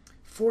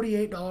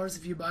 $48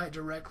 if you buy it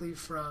directly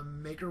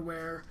from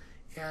Makerware,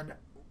 and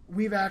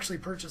we've actually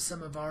purchased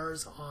some of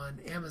ours on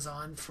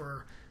Amazon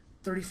for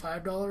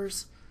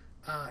 $35.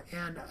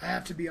 And I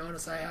have to be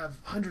honest, I have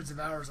hundreds of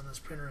hours on this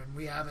printer, and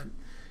we haven't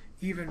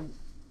even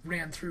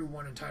ran through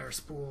one entire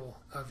spool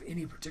of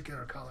any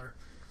particular color.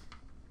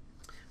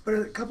 But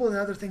a couple of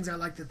the other things I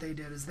like that they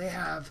did is they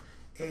have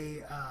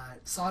a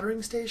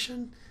soldering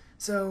station.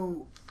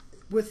 So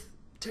with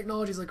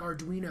technologies like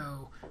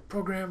Arduino,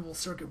 programmable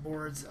circuit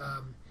boards,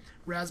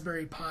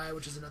 Raspberry Pi,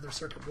 which is another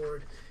circuit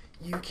board,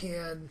 you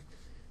can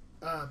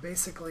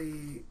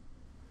basically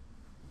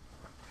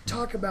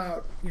talk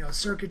about, you know,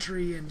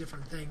 circuitry and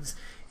different things.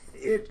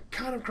 It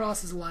kind of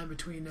crosses the line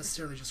between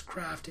necessarily just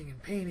crafting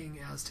and painting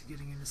as to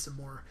getting into some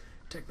more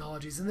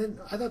technologies. And then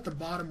I thought the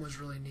bottom was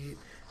really neat.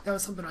 That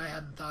was something I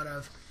hadn't thought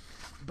of,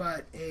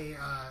 but a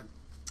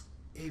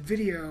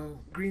video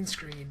green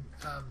screen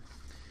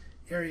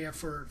area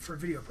for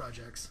video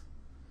projects.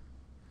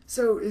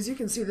 So as you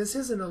can see, this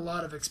isn't a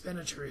lot of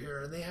expenditure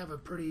here, and they have a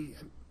pretty,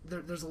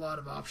 there's a lot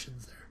of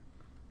options there.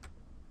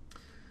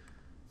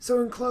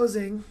 So in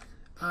closing,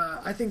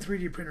 I think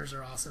 3D printers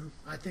are awesome.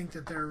 I think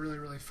that they're really,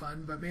 really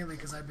fun, but mainly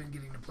because I've been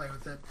getting to play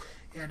with it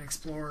and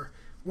explore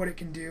what it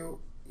can do.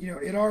 You know,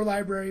 in our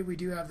library, we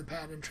do have the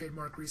Patent and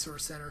Trademark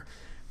Resource Center,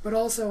 but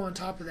also on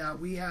top of that,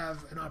 we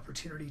have an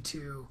opportunity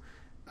to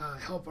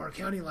help our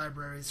county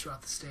libraries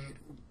throughout the state.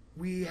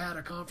 We had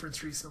a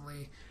conference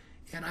recently,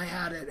 and I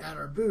had it at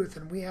our booth,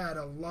 and we had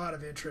a lot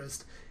of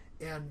interest,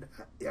 and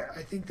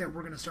I think that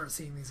we're going to start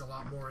seeing these a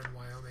lot more in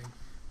Wyoming.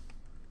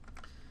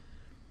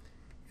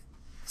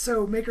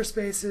 So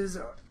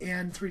makerspaces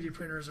and 3D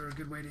printers are a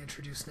good way to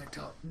introduce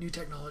new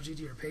technology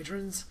to your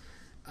patrons.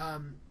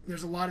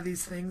 There's a lot of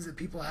these things that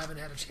people haven't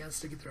had a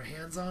chance to get their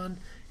hands on,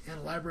 and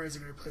a library is a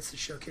great place to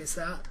showcase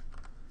that.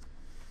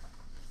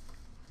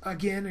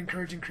 Again,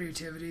 encouraging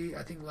creativity.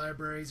 I think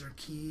libraries are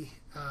key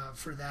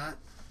for that.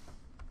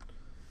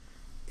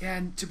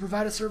 And to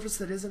provide a service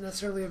that isn't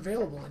necessarily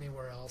available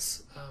anywhere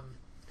else.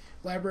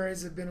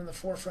 Libraries have been in the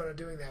forefront of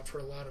doing that for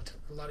a lot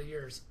of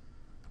years.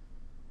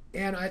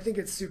 And I think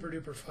it's super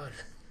duper fun.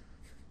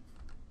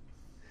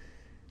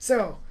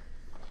 So,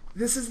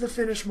 this is the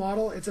finished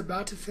model. It's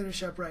about to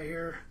finish up right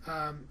here.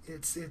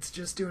 It's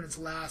just doing its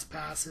last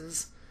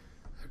passes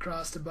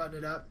across to button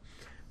it up.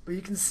 But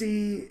you can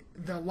see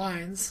the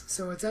lines.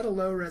 So it's at a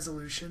low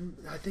resolution.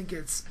 I think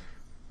it's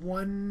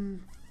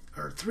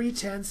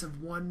 3/10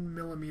 of 1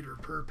 millimeter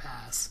per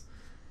pass.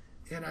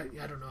 And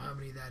I don't know how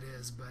many that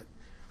is, but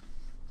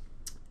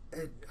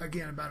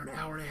again, about an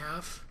hour and a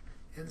half.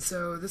 And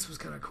so this was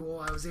kind of cool.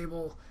 I was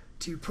able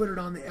to put it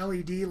on the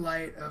LED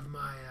light of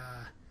my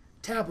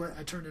tablet.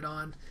 I turned it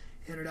on,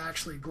 and it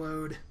actually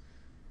glowed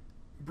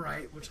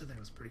bright, which I think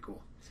was pretty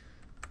cool.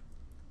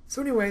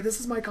 So anyway, this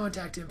is my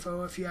contact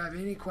info. If you have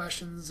any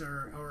questions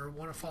or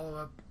want to follow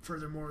up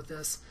furthermore with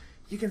this,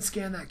 you can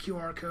scan that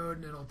QR code,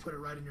 and it'll put it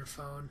right in your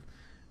phone.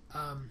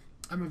 I'm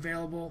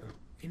available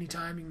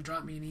anytime. You can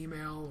drop me an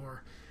email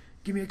or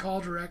give me a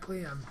call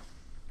directly. I'm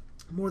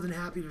more than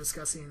happy to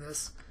discuss any of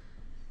this.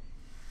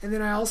 And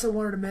then I also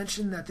wanted to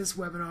mention that this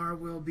webinar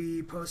will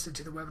be posted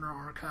to the webinar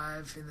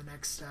archive in the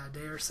next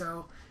day or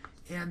so.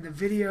 And the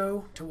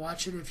video, to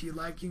watch it if you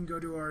like, you can go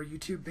to our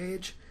YouTube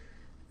page.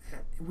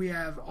 We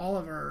have all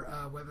of our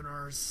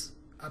webinars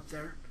up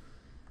there.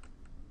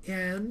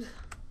 And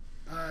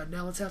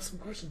now let's have some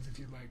questions if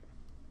you'd like.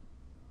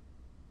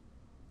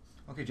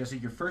 Okay, Jesse,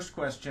 your first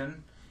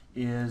question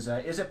is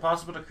it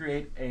possible to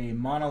create a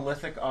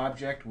monolithic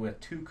object with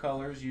two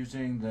colors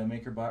using the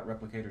MakerBot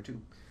Replicator 2?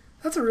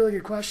 That's a really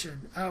good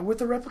question. With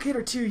the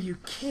Replicator 2, you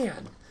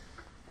can,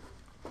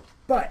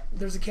 but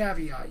there's a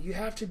caveat. You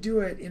have to do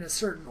it in a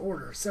certain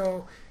order.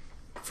 So,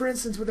 for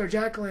instance, with our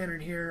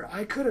jack-o'-lantern here,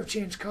 I could have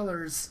changed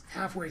colors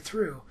halfway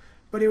through,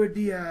 but it would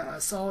be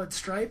a solid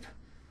stripe,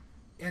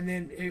 and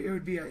then it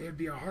would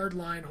be a hard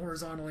line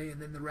horizontally,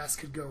 and then the rest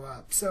could go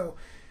up. So,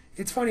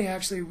 it's funny,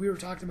 actually, we were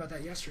talking about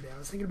that yesterday. I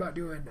was thinking about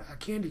doing a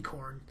candy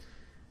corn.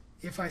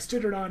 If I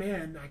stood it on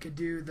end, I could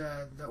do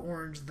the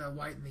orange, the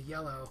white, and the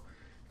yellow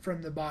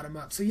from the bottom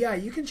up. So yeah,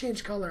 you can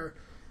change color.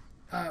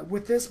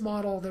 With this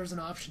model, there's an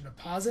option to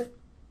pause it,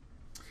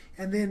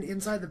 and then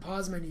inside the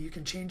pause menu you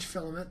can change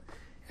filament,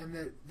 and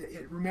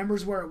it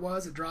remembers where it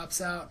was, it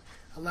drops out,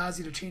 allows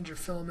you to change your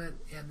filament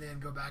and then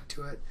go back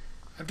to it.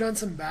 I've done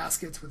some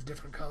baskets with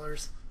different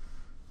colors.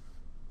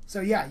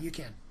 So yeah, you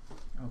can.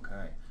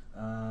 Okay.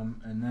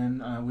 And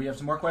then we have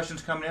some more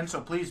questions coming in,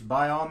 so please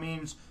by all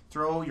means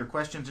throw your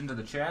questions into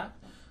the chat.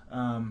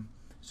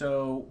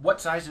 So what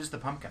size is the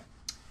pumpkin?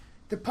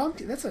 The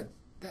pumpkin,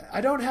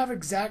 I don't have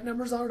exact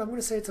numbers on it. I'm going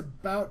to say it's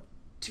about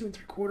 2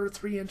 3/4,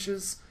 3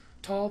 inches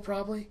tall,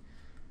 probably.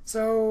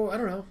 So, I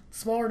don't know,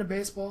 smaller than a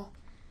baseball.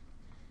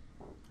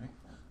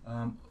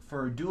 Okay.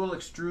 For dual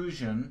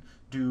extrusion,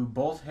 do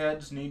both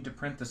heads need to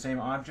print the same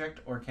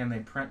object, or can they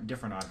print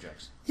different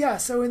objects? Yeah,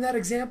 so in that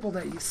example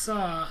that you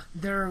saw,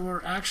 there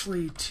were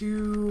actually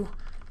 2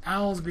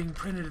 owls being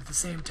printed at the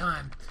same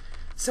time.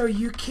 So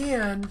you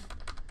can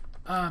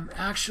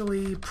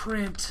actually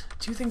print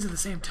 2 things at the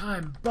same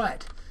time,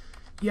 but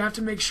you have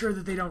to make sure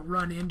that they don't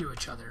run into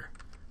each other.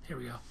 Here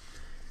we go.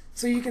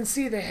 So you can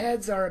see the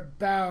heads are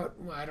about,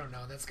 well, I don't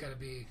know, that's got to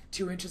be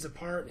 2 inches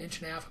apart, 1.5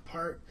 inches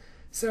apart.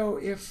 So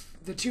if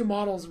the two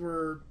models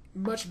were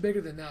much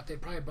bigger than that,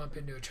 they'd probably bump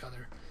into each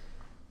other.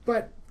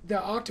 But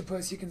the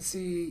octopus, you can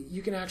see,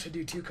 you can actually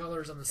do 2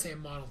 colors on the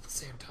same model at the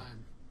same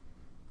time.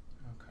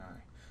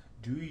 Okay.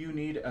 Do you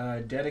need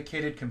a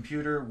dedicated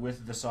computer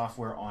with the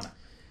software on it?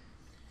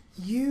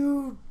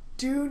 You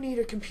do need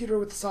a computer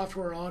with the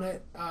software on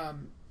it.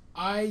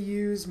 I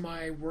use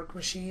my work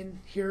machine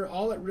here.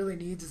 All it really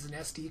needs is an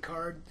SD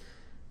card.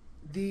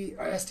 The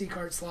SD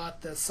card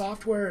slot. The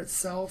software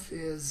itself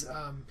is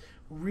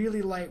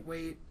really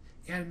lightweight,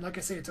 and like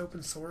I say, it's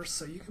open source,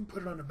 so you can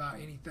put it on about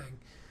anything.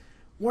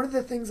 One of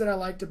the things that I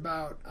liked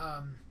about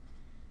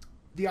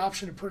the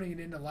option of putting it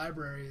into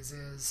libraries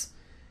is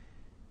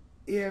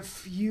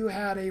if you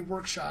had a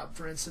workshop,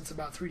 for instance,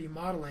 about 3D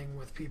modeling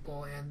with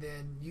people, and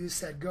then you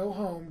said, go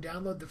home,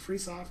 download the free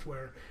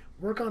software,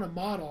 work on a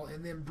model,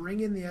 and then bring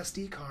in the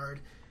SD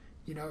card,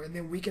 and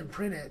then we can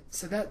print it.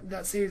 So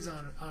that saves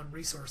on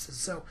resources.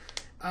 So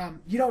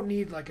you don't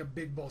need like a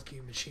big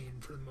bulky machine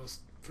for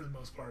the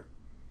most part.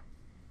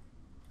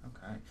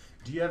 Okay.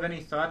 Do you have any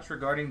thoughts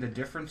regarding the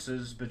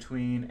differences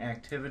between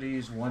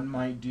activities one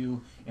might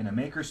do in a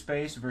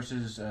makerspace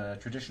versus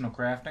traditional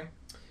crafting?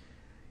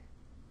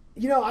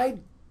 I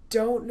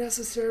don't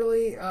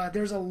necessarily.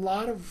 There's a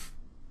lot of,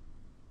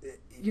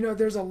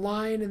 there's a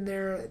line in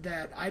there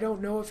that I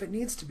don't know if it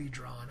needs to be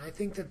drawn. I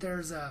think that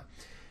there's a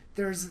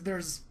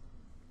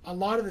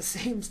lot of the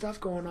same stuff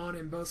going on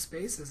in both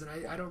spaces,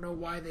 and I don't know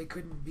why they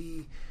couldn't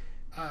be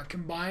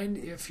combined.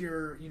 If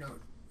you're,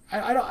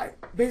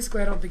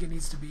 basically I don't think it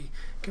needs to be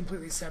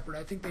completely separate.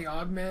 I think they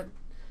augment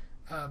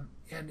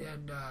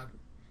and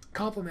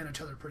complement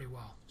each other pretty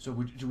well. So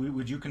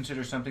would you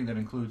consider something that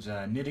includes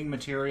knitting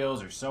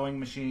materials or sewing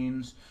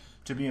machines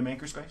to be a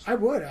makerspace? I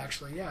would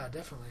actually, yeah,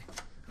 definitely.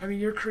 I mean,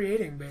 you're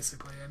creating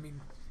basically.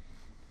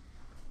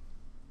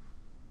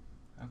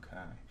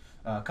 Okay.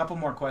 A couple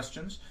more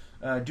questions.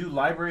 Do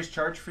libraries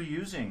charge for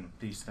using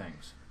these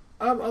things?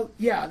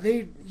 Yeah,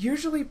 they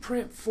usually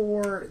print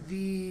for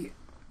the,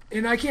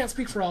 and I can't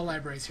speak for all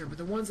libraries here, but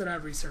the ones that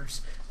I've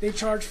researched, they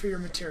charge for your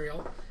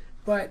material,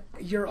 but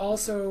you're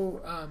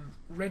also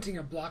renting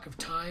a block of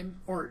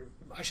time, or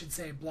I should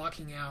say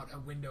blocking out a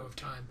window of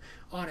time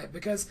on it,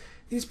 because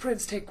these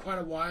prints take quite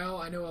a while.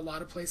 I know a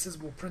lot of places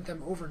will print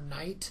them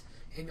overnight,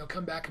 and you'll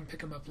come back and pick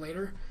them up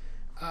later.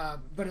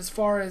 But as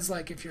far as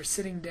like if you're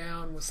sitting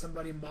down with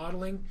somebody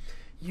modeling,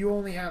 you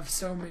only have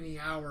so many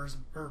hours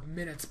or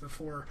minutes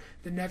before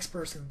the next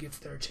person gets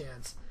their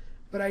chance.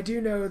 But I do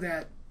know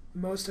that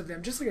most of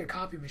them, just like a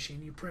copy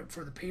machine, you print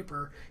for the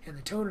paper and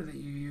the toner that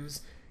you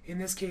use. In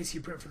this case,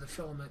 you print for the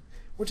filament,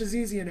 which is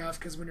easy enough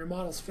because when your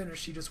model's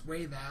finished, you just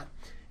weigh that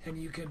and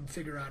you can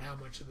figure out how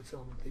much of the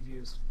filament they've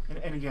used.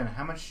 And again,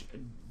 how much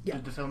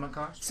did the filament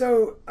cost?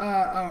 So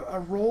a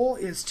roll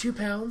is 2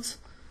 pounds,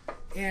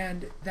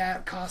 and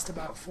that cost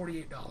about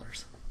 $48.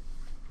 Okay.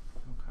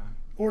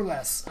 Or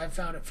less. I've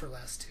found it for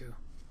less too.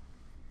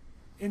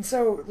 And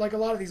so, like a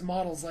lot of these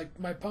models, like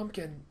my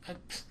pumpkin,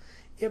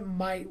 it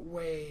might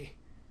weigh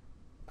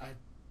a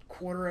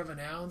 1/4 of an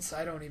ounce.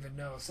 I don't even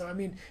know. So I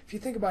mean, if you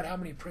think about how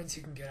many prints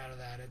you can get out of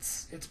that,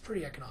 it's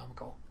pretty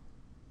economical.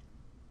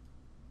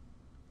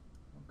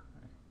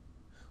 Okay.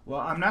 Well,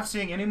 I'm not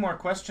seeing any more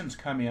questions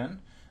come in,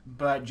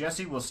 but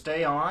Jesse will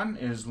stay on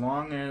as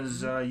long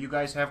as you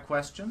guys have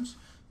questions.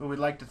 But we'd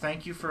like to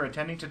thank you for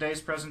attending today's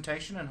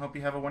presentation and hope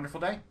you have a wonderful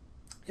day.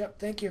 Yep,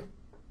 thank you.